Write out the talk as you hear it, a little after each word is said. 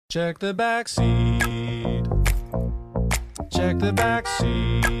Check the back seat. Check the back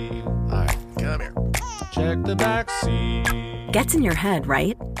seat. All right, come here. Check the back seat. Gets in your head,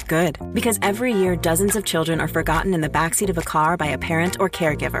 right? Good. Because every year, dozens of children are forgotten in the backseat of a car by a parent or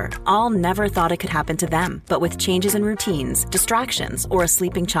caregiver. All never thought it could happen to them. But with changes in routines, distractions, or a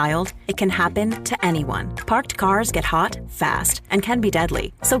sleeping child, it can happen to anyone. Parked cars get hot, fast, and can be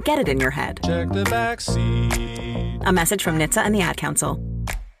deadly. So get it in your head. Check the back seat. A message from NHTSA and the Ad Council.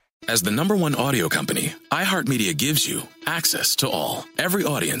 As the #1 audio company, iHeartMedia gives you access to all. Every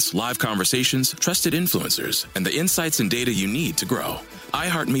audience, live conversations, trusted influencers, and the insights and data you need to grow.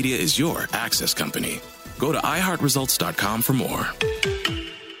 iHeartMedia is your access company. Go to iHeartResults.com for more.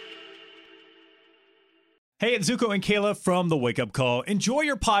 Hey, it's Zuko and Kayla from The Wake Up Call. Enjoy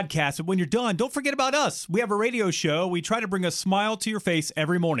your podcast, but when you're done, don't forget about us. We have a radio show. We try to bring a smile to your face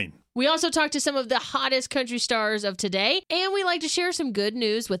every morning. We also talk to some of the hottest country stars of today, and we like to share some good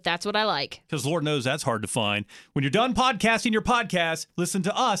news with That's What I Like. Because Lord knows that's hard to find. When you're done podcasting your podcast, listen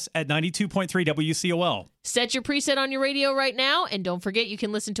to us at 92.3 WCOL. Set your preset on your radio right now, and don't forget you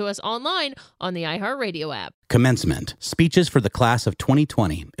can listen to us online on the iHeartRadio app. Commencement. Speeches for the Class of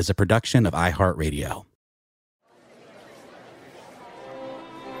 2020 is a production of iHeartRadio.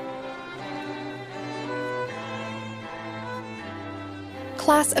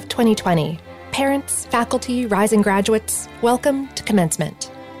 Class of 2020. Parents, faculty, rising graduates, welcome to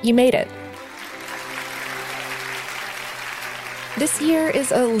commencement. You made it. This year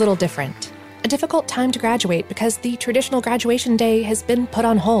is a little different. A difficult time to graduate because the traditional graduation day has been put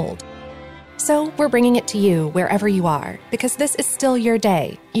on hold. So we're bringing it to you wherever you are, because this is still your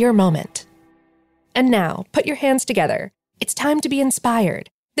day, your moment. And now, put your hands together. It's time to be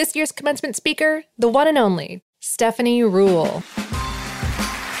inspired. This year's commencement speaker, the one and only, Stephanie Ruhle.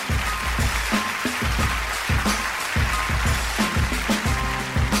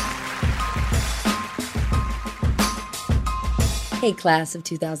 Hey, class of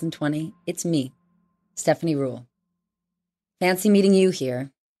 2020, it's me, Stephanie Ruhle. Fancy meeting you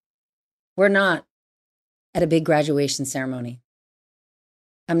here. We're not at a big graduation ceremony.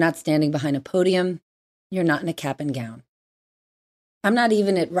 I'm not standing behind a podium. You're not in a cap and gown. I'm not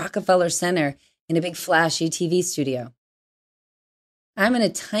even at Rockefeller Center in a big flashy TV studio. I'm in a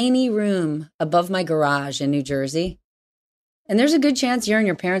tiny room above my garage in New Jersey, and there's a good chance you're in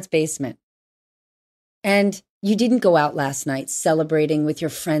your parents' basement. And you didn't go out last night celebrating with your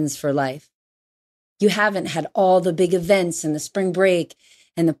friends for life. You haven't had all the big events and the spring break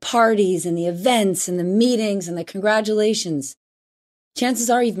and the parties and the events and the meetings and the congratulations.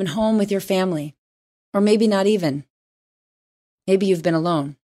 Chances are you've been home with your family, or maybe not even. Maybe you've been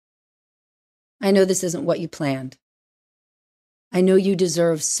alone. I know this isn't what you planned. I know you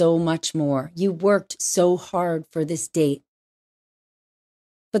deserve so much more. You worked so hard for this date.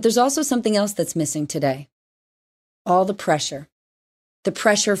 But there's also something else that's missing today. All the pressure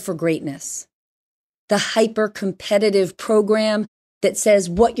for greatness, the hyper-competitive program that says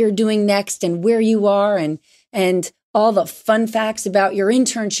what you're doing next and where you are and all the fun facts about your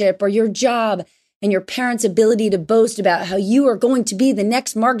internship or your job and your parents' ability to boast about how you are going to be the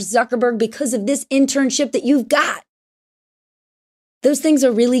next Mark Zuckerberg because of this internship that you've got. Those things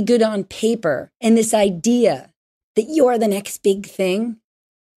are really good on paper, and this idea that you're the next big thing.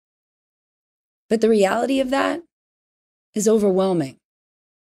 But the reality of that is overwhelming.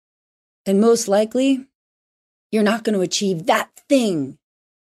 And most likely, you're not going to achieve that thing.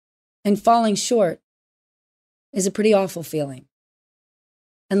 And falling short is a pretty awful feeling.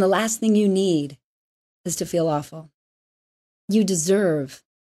 And the last thing you need is to feel awful. You deserve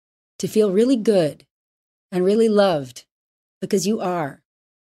to feel really good and really loved because you are.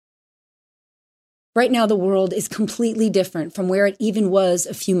 Right now, the world is completely different from where it even was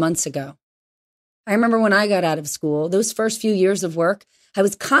a few months ago. I remember when I got out of school, those first few years of work, I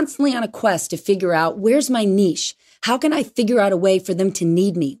was constantly on a quest to figure out, where's my niche? How can I figure out a way for them to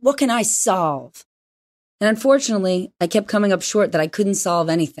need me? What can I solve? And unfortunately, I kept coming up short that I couldn't solve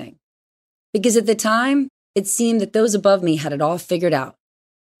anything. Because at the time, it seemed that those above me had it all figured out.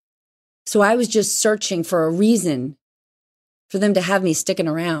 So I was just searching for a reason for them to have me sticking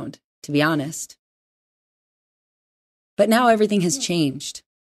around, to be honest. But now everything has changed.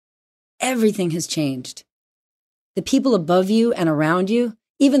 Everything has changed. The people above you and around you,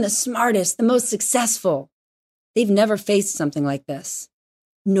 even the smartest, the most successful, they've never faced something like this.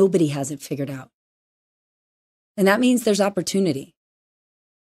 Nobody has it figured out. And that means there's opportunity.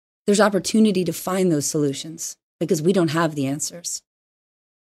 There's opportunity to find those solutions because we don't have the answers.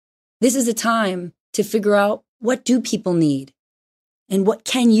 This is a time to figure out, what do people need and what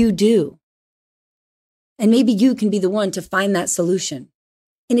can you do? And maybe you can be the one to find that solution.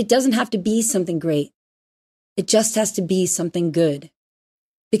 And it doesn't have to be something great. It just has to be something good.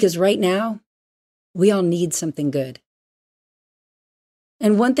 Because right now, we all need something good.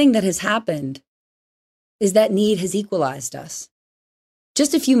 And one thing that has happened is that need has equalized us.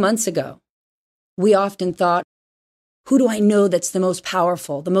 Just a few months ago, we often thought, who do I know that's the most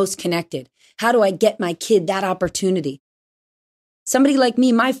powerful, the most connected? How do I get my kid that opportunity? Somebody like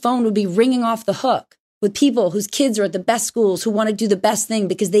me, my phone would be ringing off the hook with people whose kids are at the best schools, who want to do the best thing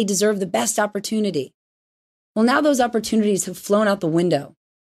because they deserve the best opportunity. Well, now those opportunities have flown out the window.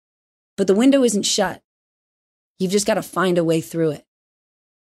 But the window isn't shut. You've just got to find a way through it.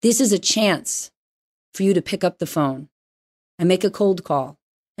 This is a chance for you to pick up the phone and make a cold call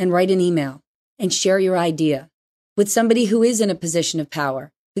and write an email and share your idea with somebody who is in a position of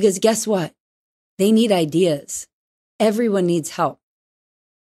power. Because guess what? They need ideas. Everyone needs help.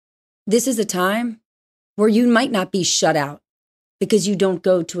 This is a time where you might not be shut out because you don't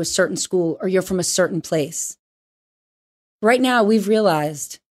go to a certain school or you're from a certain place. Right now, we've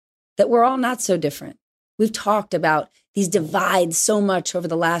realized that we're all not so different. We've talked about these divides so much over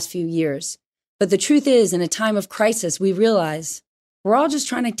the last few years. But the truth is, in a time of crisis, we realize we're all just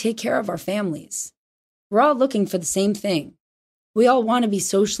trying to take care of our families. We're all looking for the same thing. We all want to be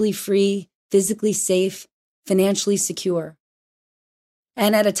socially free, physically safe, financially secure.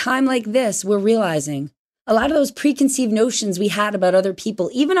 And at a time like this, we're realizing a lot of those preconceived notions we had about other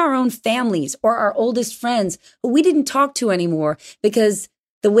people, even our own families or our oldest friends, who we didn't talk to anymore because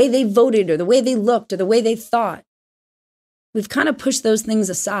the way they voted or the way they looked or the way they thought, we've kind of pushed those things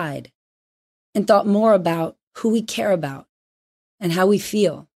aside and thought more about who we care about and how we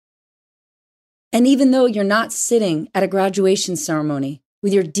feel. And even though you're not sitting at a graduation ceremony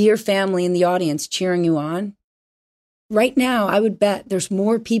with your dear family in the audience cheering you on, right now, I would bet there's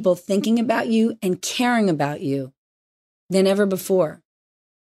more people thinking about you and caring about you than ever before.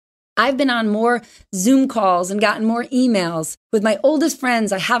 I've been on more Zoom calls and gotten more emails with my oldest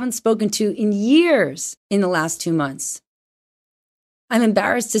friends I haven't spoken to in years in the last 2 months. I'm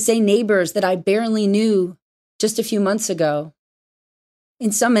embarrassed to say neighbors that I barely knew just a few months ago,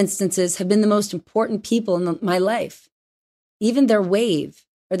 in some instances, have been the most important people in my life. Even their wave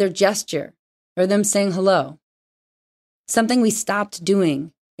or their gesture or them saying hello. Something we stopped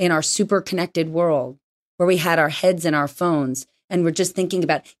doing in our super connected world where we had our heads in our phones and we're just thinking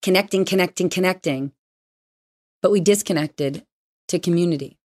about connecting. But we disconnected to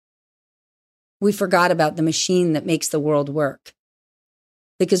community. We forgot about the machine that makes the world work.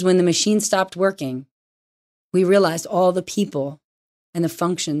 Because when the machine stopped working, we realized all the people and the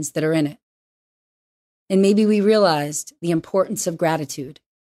functions that are in it. And maybe we realized the importance of gratitude.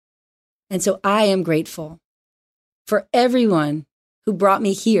 And so I am grateful for everyone who brought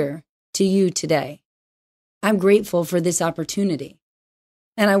me here to you today. I'm grateful for this opportunity.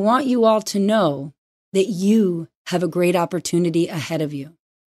 And I want you all to know that you have a great opportunity ahead of you.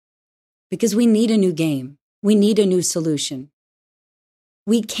 Because we need a new game. We need a new solution.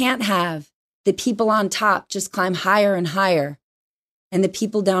 We can't have the people on top just climb higher and higher and the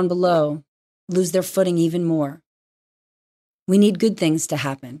people down below lose their footing even more. We need good things to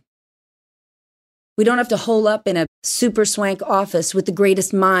happen. We don't have to hole up in a super swank office with the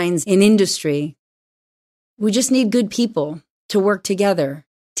greatest minds in industry. We just need good people to work together,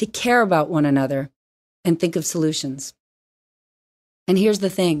 to care about one another, and think of solutions. And here's the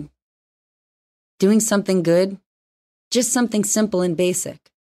thing. Doing something good, just something simple and basic.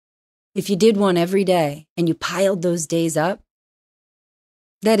 If you did one every day and you piled those days up,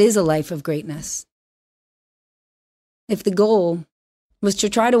 that is a life of greatness. If the goal was to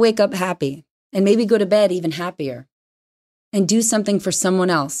try to wake up happy and maybe go to bed even happier and do something for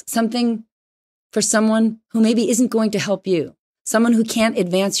someone else, something for someone who maybe isn't going to help you, someone who can't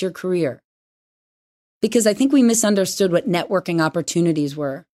advance your career. Because I think we misunderstood what networking opportunities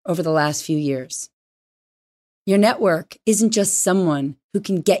were over the last few years. Your network isn't just someone who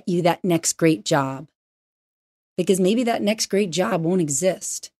can get you that next great job, because maybe that next great job won't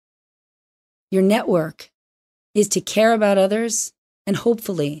exist. Your network is to care about others and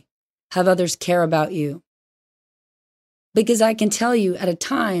hopefully have others care about you. Because I can tell you, at a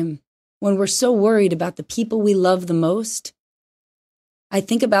time when we're so worried about the people we love the most, I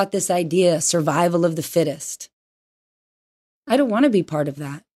think about this idea, survival of the fittest. I don't want to be part of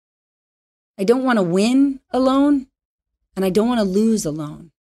that. I don't want to win alone, and I don't want to lose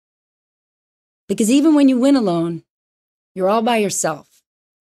alone. Because even when you win alone, you're all by yourself.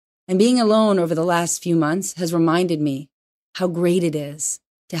 And being alone over the last few months has reminded me how great it is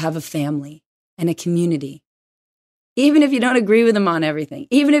to have a family and a community. Even if you don't agree with them on everything,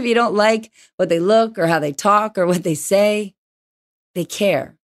 even if you don't like what they look or how they talk or what they say, they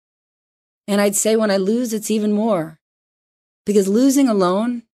care. And I'd say when I lose, it's even more. Because losing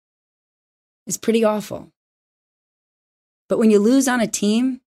alone is pretty awful. But when you lose on a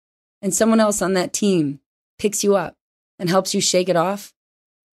team and someone else on that team picks you up and helps you shake it off,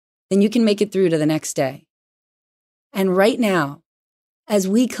 then you can make it through to the next day. And right now, as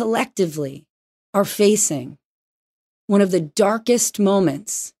we collectively are facing one of the darkest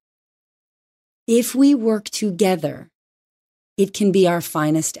moments, if we work together, it can be our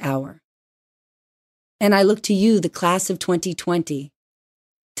finest hour. And I look to you, the class of 2020,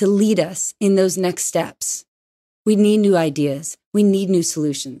 to lead us in those next steps. We need new ideas. We need new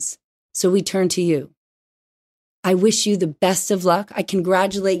solutions. So we turn to you. I wish you the best of luck. I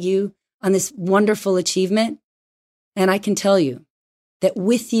congratulate you on this wonderful achievement. And I can tell you that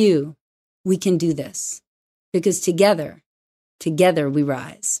with you, we can do this. Because together we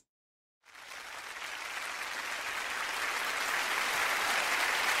rise.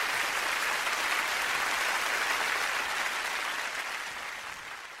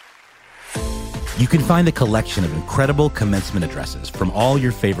 You can find a collection of incredible commencement addresses from all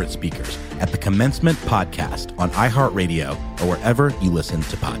your favorite speakers at the Commencement Podcast on iHeartRadio or wherever you listen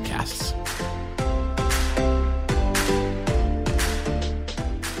to podcasts.